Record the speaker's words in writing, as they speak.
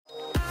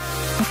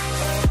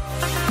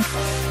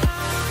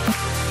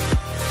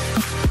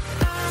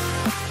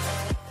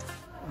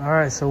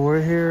right, so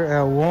we're here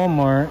at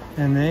Walmart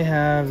and they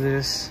have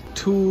this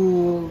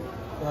tool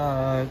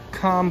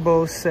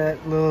combo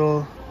set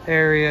little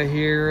area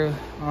here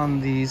on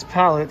these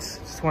pallets.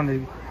 Just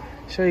wanted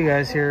to show you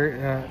guys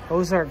here.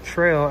 Ozark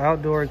Trail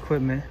outdoor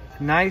equipment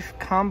knife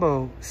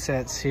combo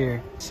sets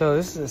here. So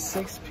this is a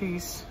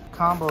 6-piece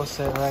combo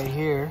set right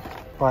here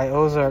by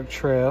Ozark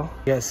Trail.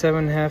 You got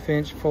 7.5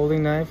 inch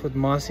folding knife with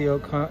mossy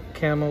oak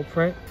camo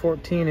print,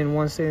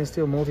 14-in-1 stainless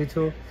steel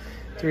multi-tool,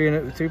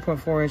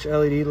 3.4 inch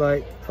LED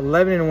light,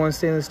 11-in-1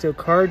 stainless steel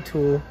card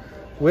tool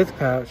with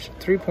pouch,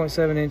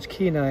 3.7 inch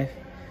key knife,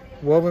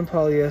 woven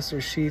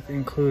polyester sheath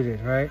included,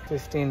 right?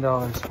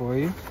 $15 for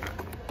you.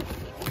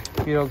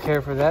 If you don't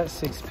care for that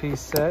 6-piece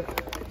set,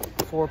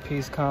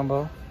 4-piece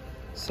combo,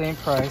 same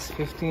price,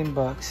 15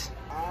 bucks.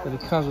 But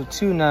it comes with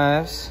 2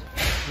 knives,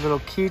 a little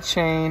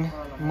keychain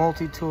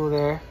multi-tool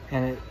there,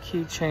 and a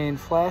keychain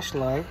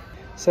flashlight,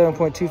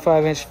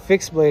 7.25 inch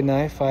fixed blade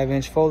knife,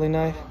 5-inch folding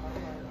knife,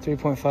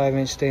 3.5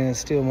 inch stainless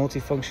steel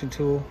multifunction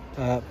tool,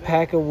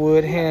 pack of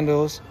wood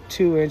handles,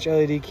 2-inch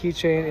LED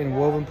keychain, and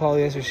woven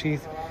polyester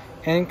sheath,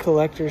 and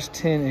collector's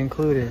tin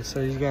included. So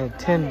you got a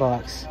tin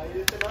box.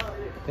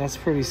 That's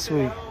pretty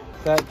sweet.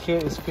 That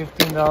kit is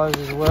 $15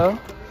 as well.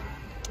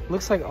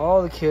 Looks like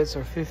all the kits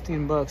are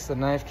 15 bucks, the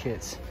knife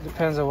kits.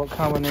 Depends on what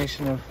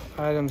combination of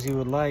items you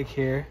would like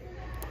here.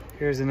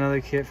 Here's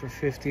another kit for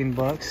 15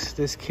 bucks.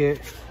 This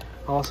kit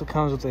also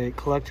comes with a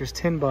collector's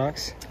tin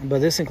box, but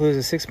this includes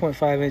a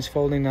 6.5 inch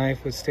folding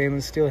knife with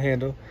stainless steel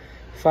handle,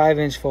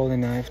 5-inch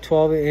folding knife,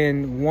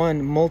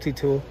 12-in-1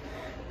 multi-tool,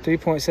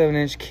 3.7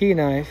 inch key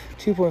knife,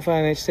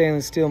 2.5 inch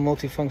stainless steel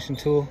multifunction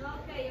tool,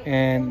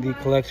 and the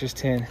collector's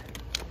tin.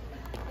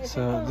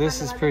 So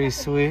this is pretty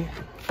sweet,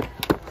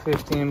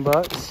 15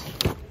 bucks.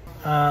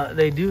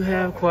 They do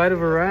have quite a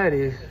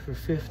variety for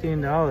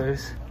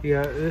 $15. You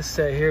got this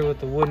set here with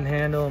the wooden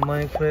handle and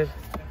money clip.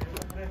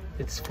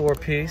 It's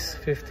 4-piece,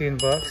 15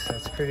 bucks.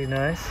 That's pretty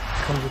nice.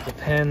 Comes with the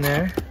pen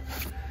there.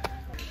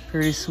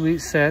 Pretty sweet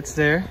sets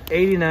there.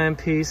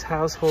 89-piece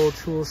household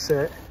tool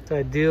set. It's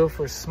ideal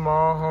for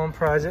small home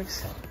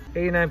projects.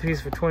 89-piece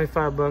for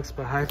 25 bucks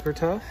by Hyper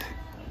Tough.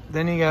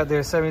 Then you got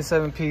their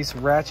 77-piece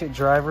ratchet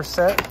driver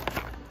set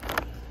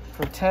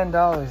for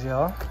 $10,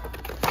 y'all.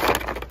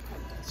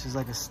 Which is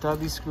like a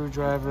stubby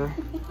screwdriver,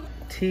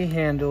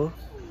 T-handle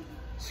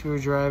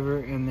screwdriver,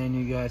 and then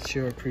you got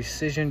your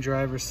precision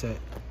driver set.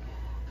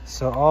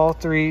 So all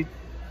 3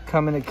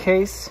 come in a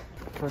case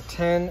for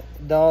 $10.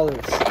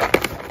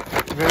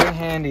 Very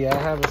handy. I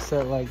have a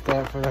set like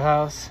that for the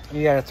house.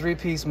 You got a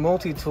 3-piece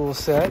multi-tool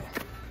set,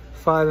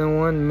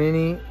 5-in-1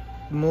 mini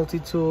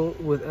multi-tool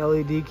with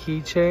LED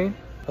keychain,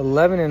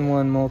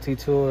 11-in-1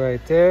 multi-tool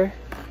right there.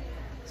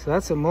 So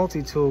that's a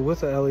multi-tool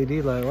with a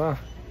LED light, wow.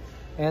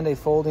 And a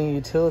folding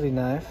utility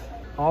knife.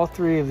 All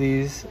 3 of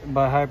these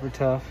by Hyper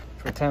Tough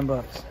for 10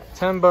 bucks.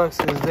 10 bucks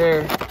is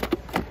their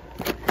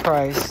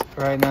price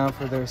right now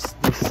for their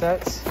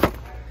sets.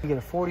 You get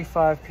a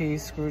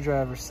 45-piece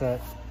screwdriver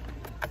set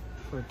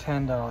for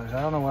 $10.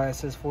 I don't know why it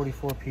says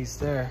 44-piece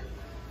there.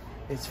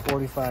 It's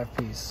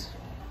 45-piece.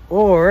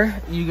 Or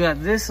you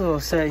got this little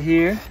set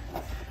here,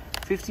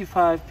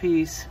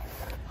 55-piece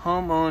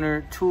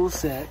homeowner tool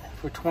set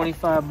for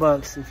 25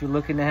 bucks if you're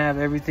looking to have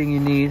everything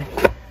you need.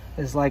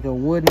 It's like a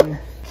wooden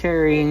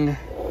carrying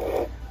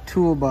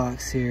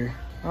toolbox here.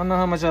 I don't know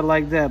how much I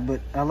like that,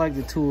 but I like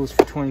the tools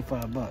for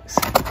 25 bucks.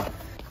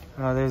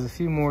 There's a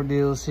few more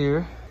deals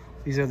here.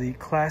 These are the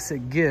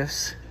classic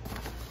gifts.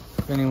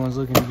 If anyone's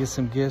looking to get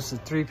some gifts, a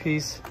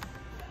 3-piece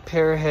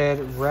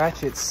Paracord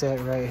ratchet set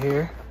right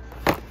here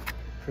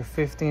for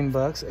 15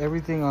 bucks.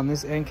 Everything on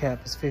this end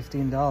cap is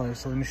 $15,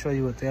 so let me show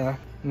you what they are.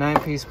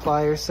 9-piece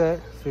plier set,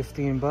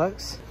 15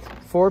 bucks.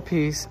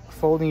 4-piece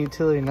folding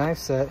utility knife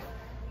set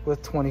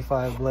with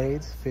 25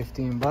 blades,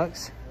 15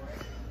 bucks.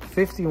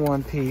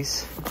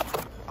 51-piece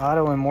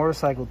auto and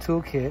motorcycle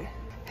toolkit,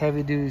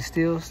 heavy duty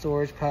steel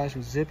storage pouch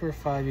with zipper,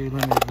 5-year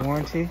limited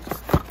warranty,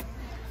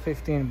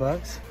 15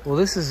 bucks. Well,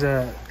 this is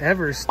a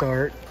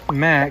EverStart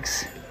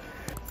Max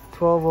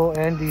 12-volt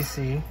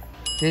NDC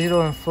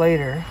digital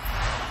inflator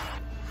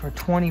for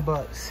 20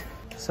 bucks.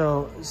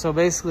 So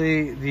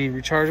basically the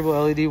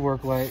rechargeable LED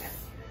work light,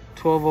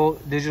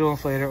 12-volt digital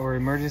inflator or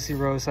emergency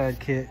roadside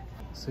kit.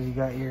 So you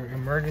got your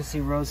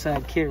emergency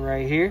roadside kit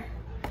right here.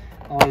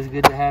 Always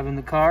good to have in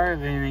the car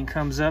if anything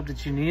comes up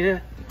that you need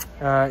it.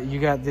 You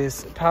got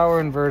this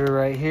power inverter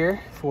right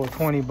here for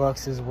 20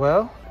 bucks as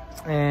well.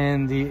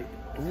 And the,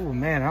 oh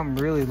man, I'm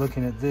really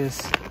looking at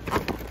this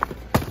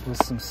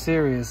with some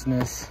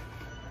seriousness.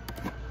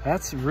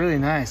 That's really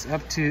nice.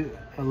 Up to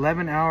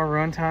 11-hour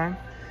runtime,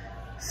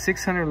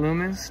 600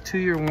 lumens,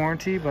 2-year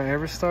warranty by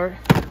EverStart.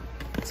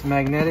 It's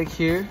magnetic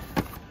here.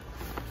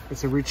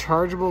 It's a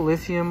rechargeable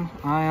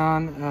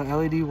lithium-ion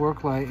LED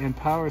work light and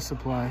power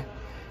supply.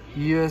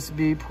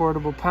 USB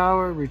portable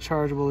power,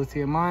 rechargeable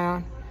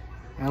lithium-ion,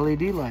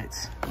 LED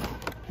lights.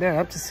 Yeah,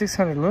 up to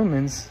 600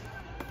 lumens.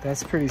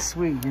 That's pretty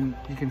sweet.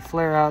 You can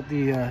flare out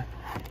the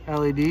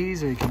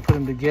LEDs, or you can put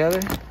them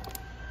together.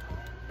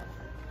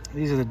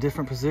 These are the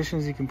different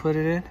positions you can put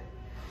it in.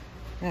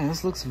 Man,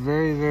 this looks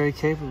very, very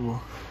capable.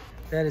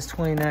 That is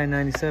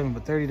 $29.97,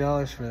 but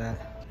 $30 for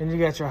that. Then you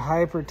got your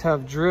Hyper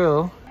Tough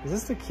drill. Is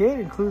this the kit?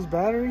 Includes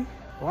battery?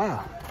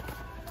 Wow.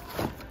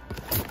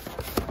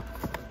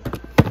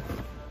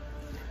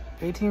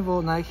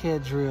 18-volt Nike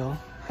head drill,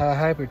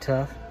 Hyper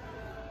Tough,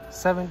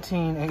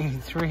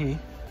 $17.83.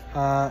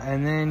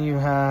 And then you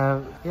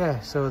have, yeah,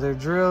 so their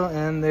drill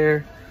and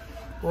their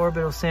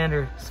orbital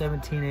sander,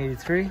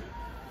 $17.83.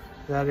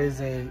 That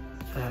is a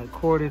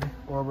corded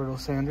orbital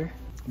sander.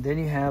 Then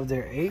you have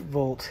their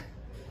 8-volt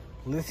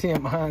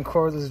lithium ion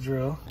cordless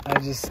drill.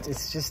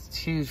 It's just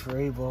huge for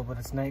 8-volt, but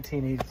it's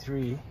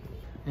 $19.83.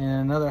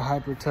 And another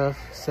Hyper Tough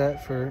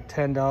set for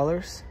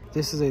 $10.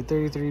 This is a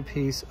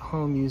 33-piece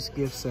home use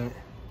gift set.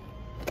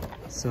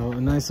 So a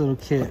nice little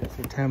kit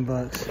for 10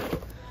 bucks.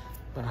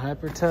 But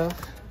Hyper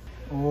Tough.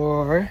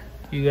 Or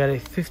you got a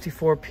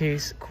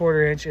 54-piece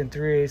 1/4 inch and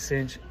 3/8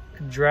 inch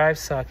drive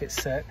socket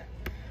set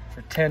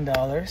for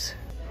 $10.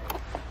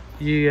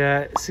 You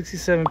got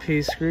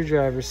 67-piece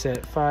screwdriver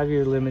set,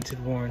 5-year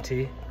limited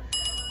warranty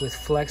with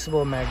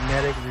flexible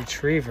magnetic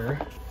retriever.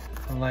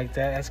 I like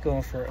that. That's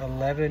going for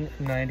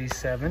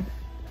 $11.97.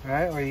 All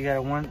right, or you got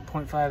a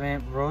 1.5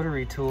 amp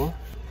rotary tool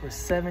for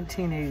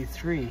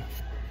 $17.83.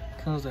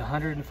 Comes with a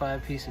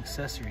 105-piece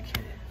accessory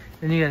kit.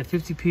 Then you got a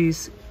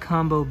 50-piece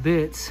combo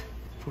bits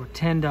for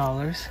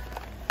 $10.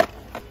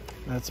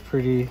 That's a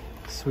pretty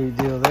sweet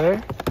deal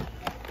there.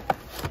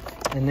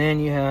 And then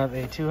you have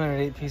a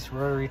 208-piece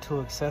rotary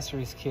tool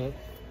accessories kit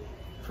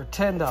for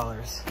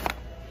 $10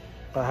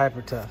 by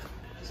Hyper Tough.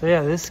 So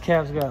yeah, this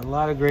cap's got a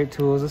lot of great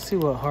tools. Let's see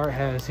what Hart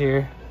has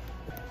here.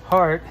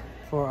 Hart,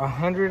 for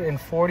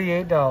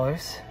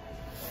 $148,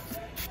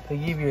 they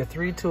give you a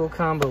 3-tool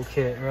combo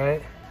kit,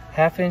 right?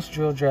 1/2-inch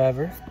drill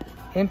driver,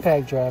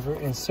 impact driver,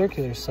 and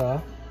circular saw.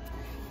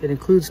 It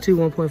includes 2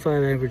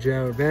 1.5 amperage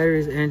hour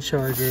batteries and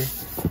charger,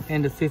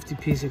 and a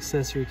 50-piece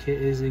accessory kit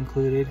is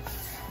included.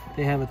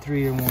 They have a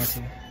 3-year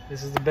warranty.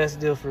 This is the best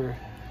deal for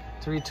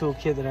 3-tool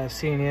kit that I've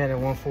seen yet at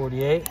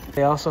 $148.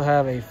 They also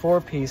have a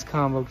 4-piece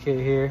combo kit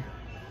here,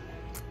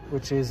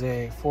 which is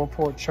a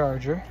 4-port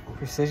charger,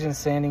 precision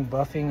sanding,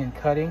 buffing, and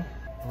cutting,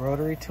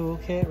 rotary tool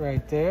kit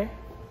right there,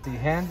 the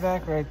hand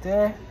vac right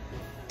there,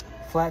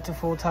 flat to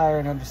full tire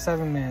in under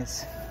 7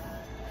 minutes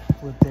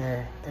with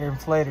their air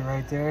inflator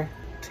right there,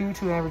 2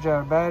 2 amperage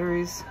hour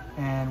batteries,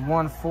 and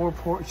 1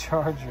 4-port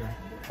charger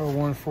for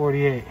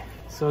 $148.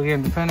 So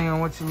again, depending on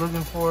what you're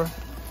looking for,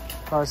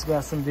 Hart's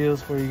got some deals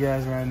for you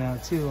guys right now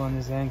too on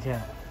this end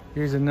cap.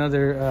 Here's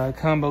another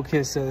combo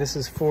kit set. This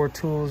is 4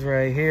 tools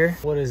right here.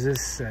 What is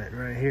this set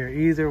right here?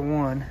 Either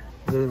one,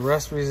 the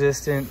rust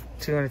resistant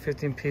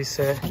 215-piece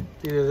set,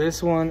 either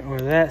this one or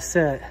that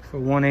set for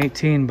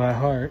 $118 by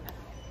Hart.